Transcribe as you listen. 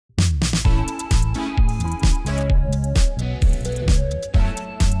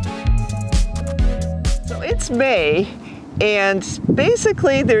May, and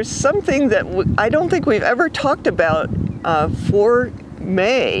basically there's something that I don't think we've ever talked about for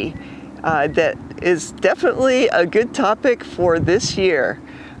May that is definitely a good topic for this year,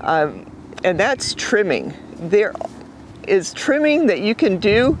 and that's trimming. There is trimming that you can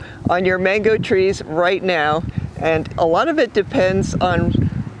do on your mango trees right now, and a lot of it depends on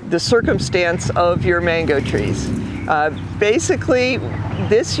the circumstance of your mango trees. Basically,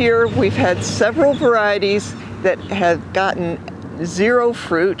 this year we've had several varieties that have gotten 0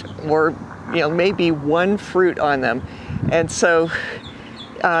 fruit, or maybe 1 fruit on them, and so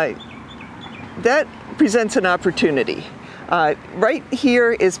that presents an opportunity. Right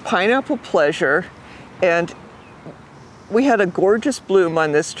here is Pineapple Pleasure, and we had a gorgeous bloom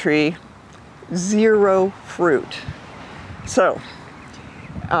on this tree, 0 fruit. So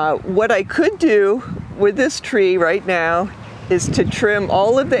what I could do with this tree right now is to trim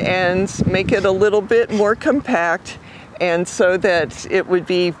all of the ends, make it a little bit more compact, and so that it would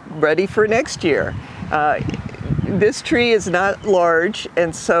be ready for next year. This tree is not large,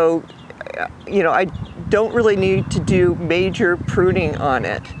 and so I don't really need to do major pruning on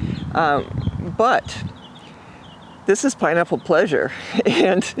it. But this is Pineapple Pleasure,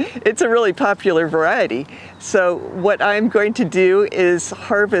 and it's a really popular variety. So what I'm going to do is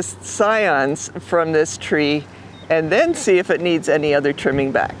harvest scions from this tree and then see if it needs any other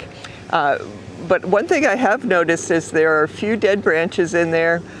trimming back. But one thing I have noticed is there are a few dead branches in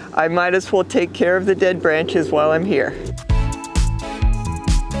there. I might as well take care of the dead branches while I'm here.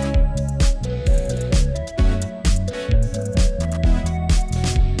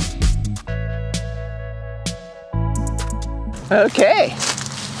 Okay,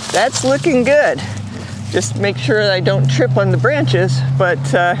 that's looking good. Just make sure that I don't trip on the branches, but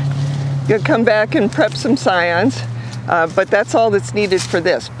you'll come back and prep some scions. But that's all that's needed for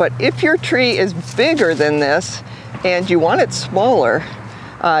this. But if your tree is bigger than this and you want it smaller,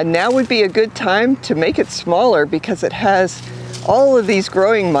 now would be a good time to make it smaller, because it has all of these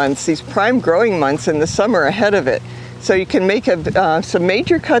growing months, these prime growing months in the summer ahead of it. So you can make some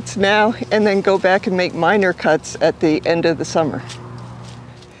major cuts now and then go back and make minor cuts at the end of the summer.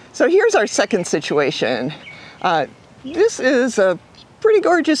 So here's our second situation. This is a pretty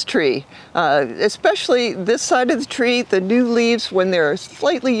gorgeous tree, especially this side of the tree. The new leaves, when they're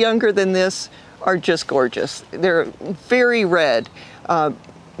slightly younger than this, are just gorgeous. They're very red.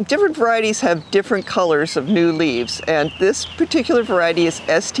 Different varieties have different colors of new leaves, and this particular variety is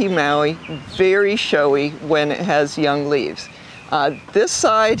St. Maui, very showy when it has young leaves. This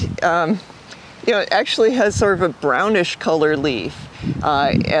side, it actually has sort of a brownish color leaf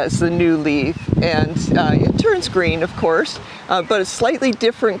as the new leaf, and it turns green, of course, but a slightly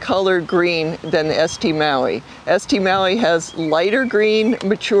different color green than the St. Maui. St. Maui has lighter green,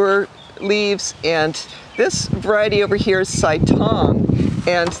 mature leaves, and this variety over here is Saitong,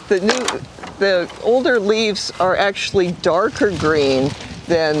 and the older leaves are actually darker green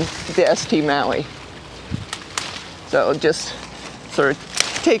than the St. Maui. So just sort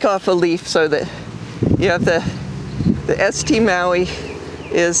of take off a leaf so that you have the St. Maui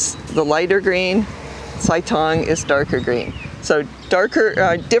is the lighter green, Saitong is darker green. So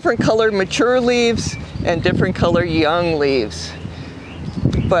darker, different color mature leaves and different color young leaves.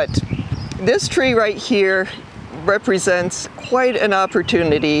 But this tree right here represents quite an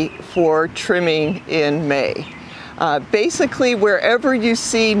opportunity for trimming in May. Basically, wherever you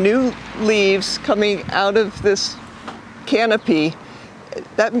see new leaves coming out of this canopy,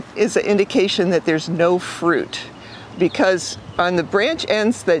 that is an indication that there's no fruit. Because on the branch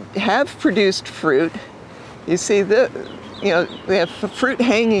ends that have produced fruit, you see they have fruit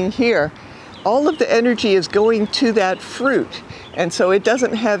hanging here. All of the energy is going to that fruit, and so it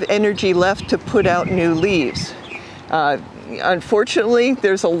doesn't have energy left to put out new leaves. Unfortunately,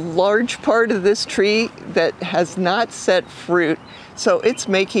 there's a large part of this tree that has not set fruit, so it's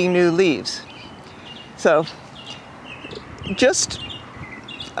making new leaves. So just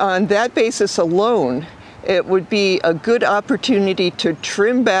on that basis alone, it would be a good opportunity to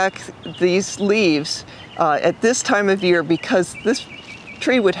trim back these leaves at this time of year, because this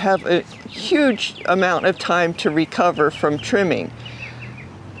tree would have a huge amount of time to recover from trimming.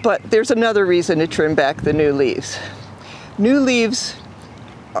 But there's another reason to trim back the new leaves. New leaves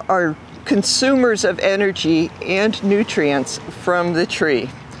are consumers of energy and nutrients from the tree.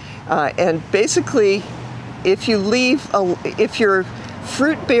 And basically, if your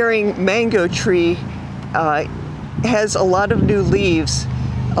fruit-bearing mango tree has a lot of new leaves,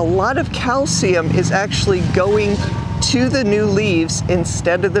 a lot of calcium is actually going to the new leaves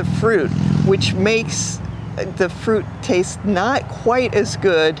instead of the fruit, which makes the fruit taste not quite as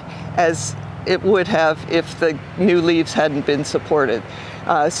good as it would have if the new leaves hadn't been supported.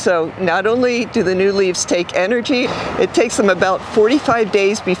 So not only do the new leaves take energy, it takes them about 45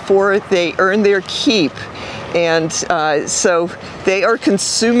 days before they earn their keep. And so they are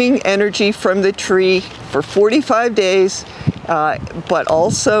consuming energy from the tree for 45 days, but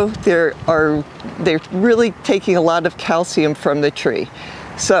also they're really taking a lot of calcium from the tree.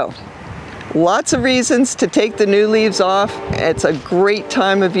 So lots of reasons to take the new leaves off. It's a great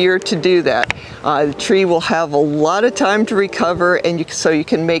time of year to do that. The tree will have a lot of time to recover, and so you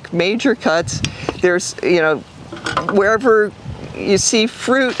can make major cuts. There's, wherever you see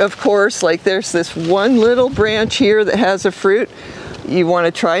fruit, of course, like there's this one little branch here that has a fruit. You want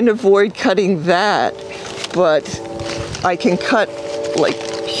to try and avoid cutting that, but I can cut like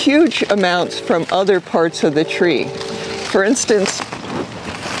huge amounts from other parts of the tree. For instance,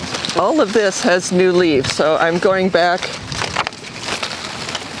 all of this has new leaves, so I'm going back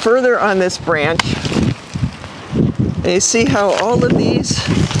further on this branch. And you see how all of these,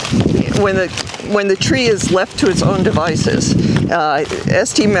 when the tree is left to its own devices,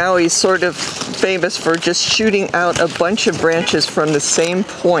 St. Maui is sort of famous for just shooting out a bunch of branches from the same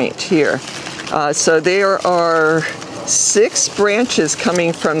point here. So there are 6 branches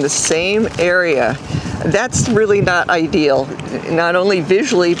coming from the same area. That's really not ideal, not only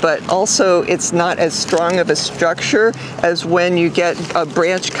visually, but also it's not as strong of a structure as when you get a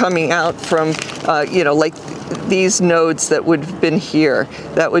branch coming out from, like these nodes that would have been here.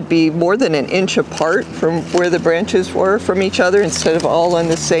 That would be more than an inch apart from where the branches were from each other instead of all on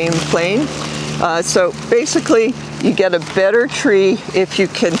the same plane. So basically, you get a better tree if you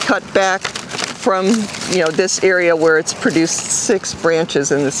can cut back from, this area where it's produced 6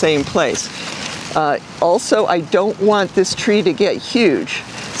 branches in the same place. Also, I don't want this tree to get huge.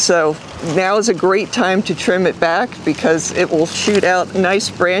 So now is a great time to trim it back because it will shoot out nice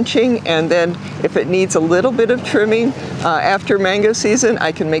branching, and then if it needs a little bit of trimming after mango season,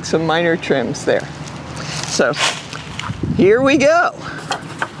 I can make some minor trims there. So here we go.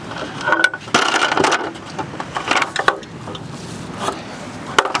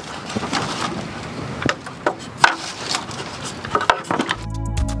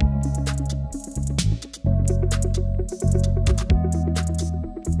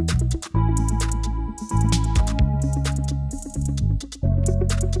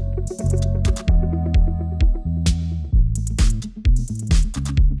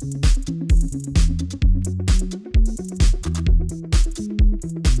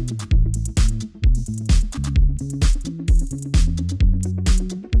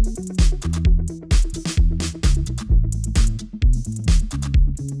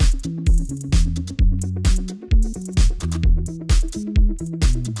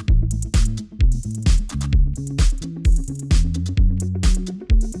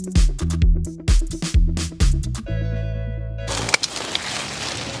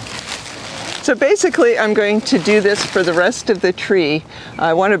 So basically I'm going to do this for the rest of the tree.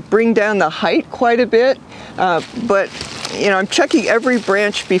 I want to bring down the height quite a bit, but I'm checking every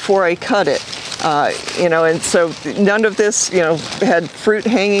branch before I cut it. And so none of this, had fruit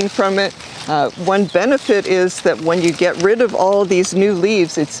hanging from it. One benefit is that when you get rid of all these new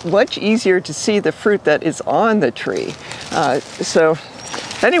leaves, it's much easier to see the fruit that is on the tree. So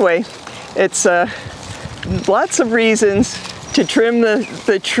anyway, it's lots of reasons to trim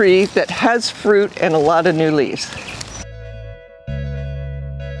the tree that has fruit and a lot of new leaves.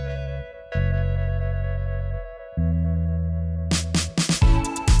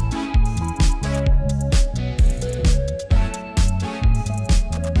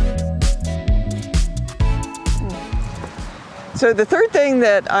 So the third thing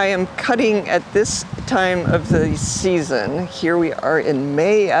that I am cutting at this time of the season, here we are in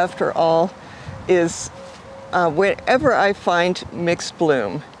May after all, is whenever I find mixed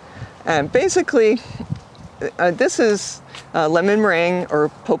bloom. And basically, this is lemon meringue or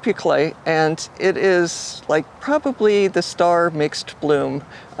pot piclet, and it is like probably the star mixed bloom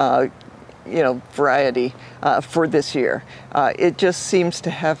variety for this year. It just seems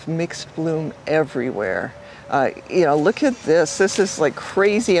to have mixed bloom everywhere. Look at this. This is like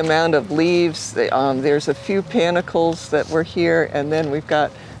crazy amount of leaves. There's a few panicles that were here, and then we've got,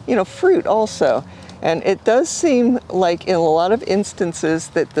 fruit also. And it does seem like in a lot of instances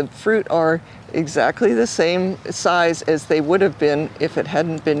that the fruit are exactly the same size as they would have been if it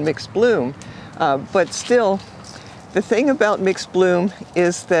hadn't been mixed bloom. But still, the thing about mixed bloom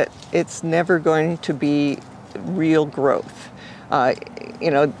is that it's never going to be real growth.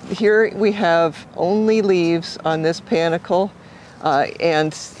 Here we have only leaves on this panicle,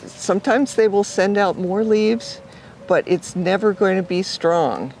 and sometimes they will send out more leaves, but it's never going to be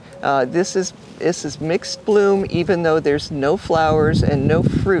strong. This is mixed bloom, even though there's no flowers and no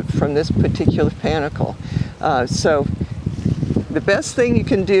fruit from this particular panicle. So the best thing you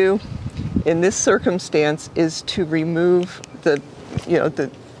can do in this circumstance is to remove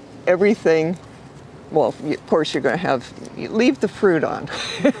everything. Well, of course you're going to leave the fruit on,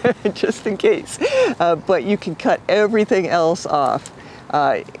 just in case. But you can cut everything else off.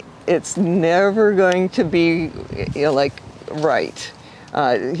 It's never going to be, like right.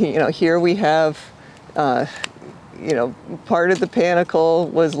 Here we have, part of the panicle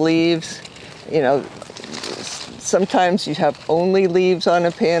was leaves. Sometimes you have only leaves on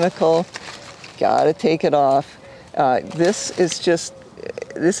a panicle. Gotta take it off. This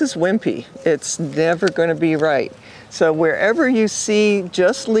is wimpy. It's never going to be right. So wherever you see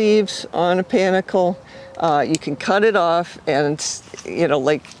just leaves on a panicle, you can cut it off, and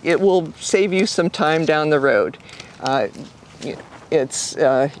it will save you some time down the road.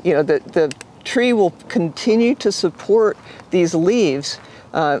 The tree will continue to support these leaves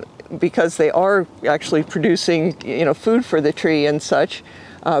because they are actually producing food for the tree and such,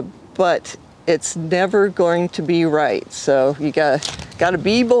 but it's never going to be right. So you gotta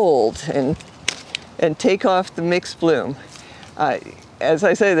be bold and take off the mixed bloom. As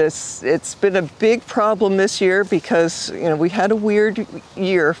I say, it's been a big problem this year because we had a weird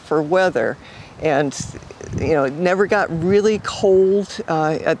year for weather, and it never got really cold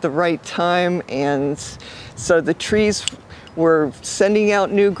at the right time, and so the trees were sending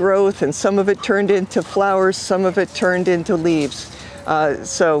out new growth, and some of it turned into flowers, some of it turned into leaves.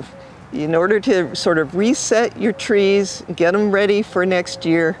 So in order to sort of reset your trees, get them ready for next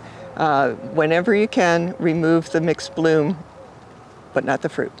year, whenever you can, remove the mixed bloom, but not the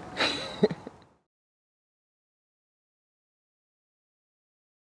fruit.